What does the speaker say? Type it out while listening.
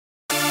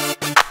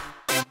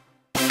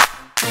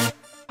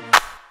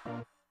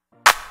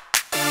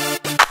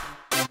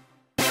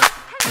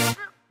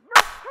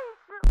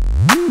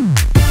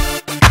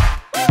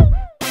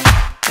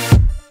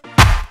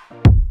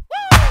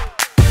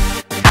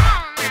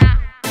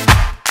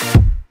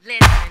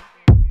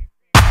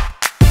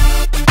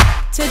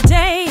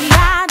Today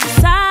I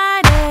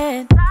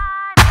decided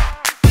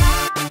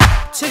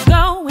to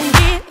go and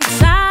get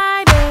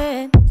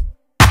excited.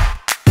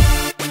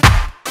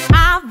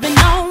 I've been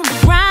on the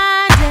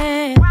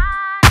grinding.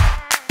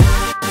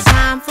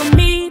 Time for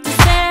me to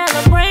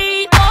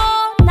celebrate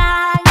all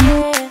night,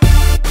 yeah.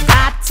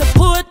 Got to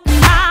put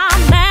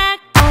my Mac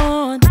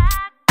on,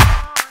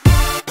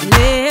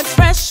 lips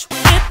fresh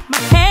with my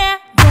hair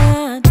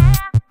done.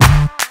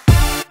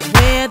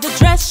 Wear the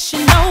dress,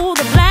 you know,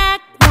 the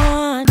black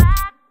one.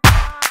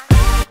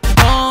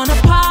 Gonna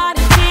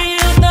party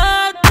till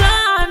the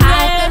dawn, yeah.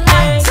 I feel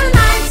like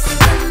tonight's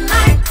the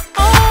night.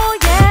 Oh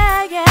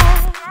yeah,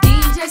 yeah.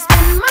 DJ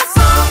spin my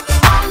song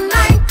all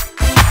night.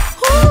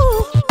 Ooh,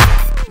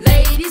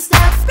 Ladies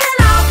stepping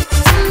out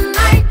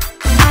tonight.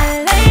 my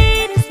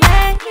ladies,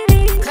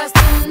 ladies. 'Cause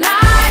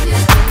tonight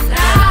is the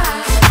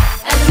night.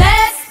 And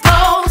let's go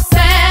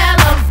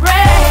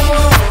celebrate.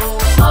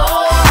 Oh,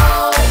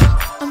 oh,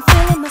 I'm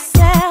feeling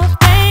myself,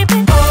 baby.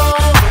 oh,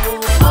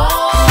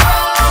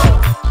 oh,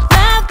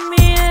 Love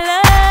me,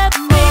 love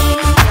me.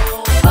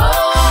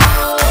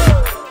 oh.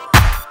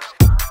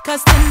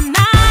 'Cause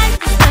tonight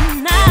is the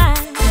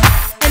night,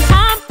 and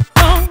I'm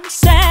gonna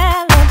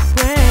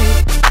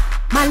celebrate.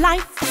 My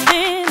life has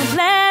been a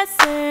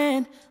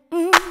blessing.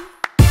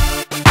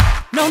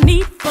 No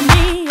need for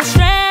me to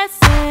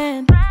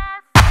stressing.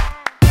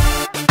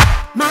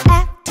 My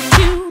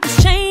attitude is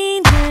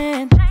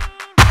changing.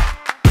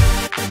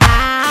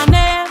 I'll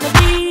never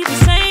be the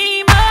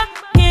same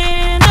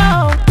again,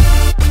 no.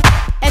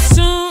 As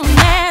soon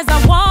as I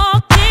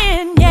walk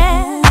in,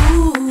 yeah,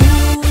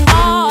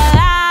 all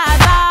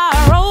eyes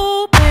are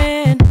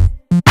open.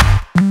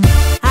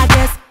 I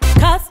guess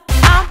 'cause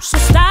I'm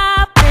just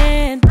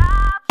stopping.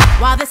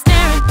 While they're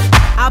staring,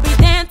 I'll be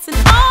dancing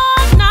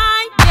all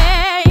night,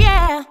 yeah,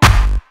 yeah.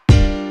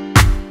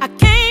 I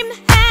came to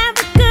have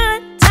a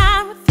good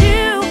time with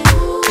you.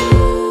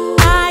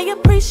 I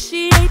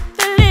appreciate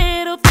the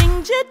little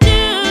things you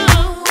do.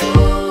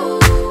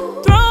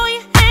 Throw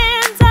your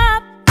hands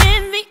up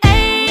in the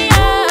air.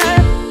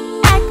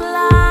 Act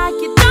like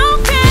you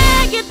don't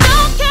care, you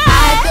don't care.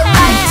 I feel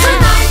like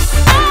tonight's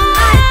the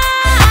night.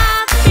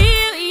 I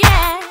feel,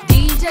 yeah.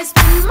 DJ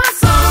spin my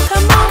song.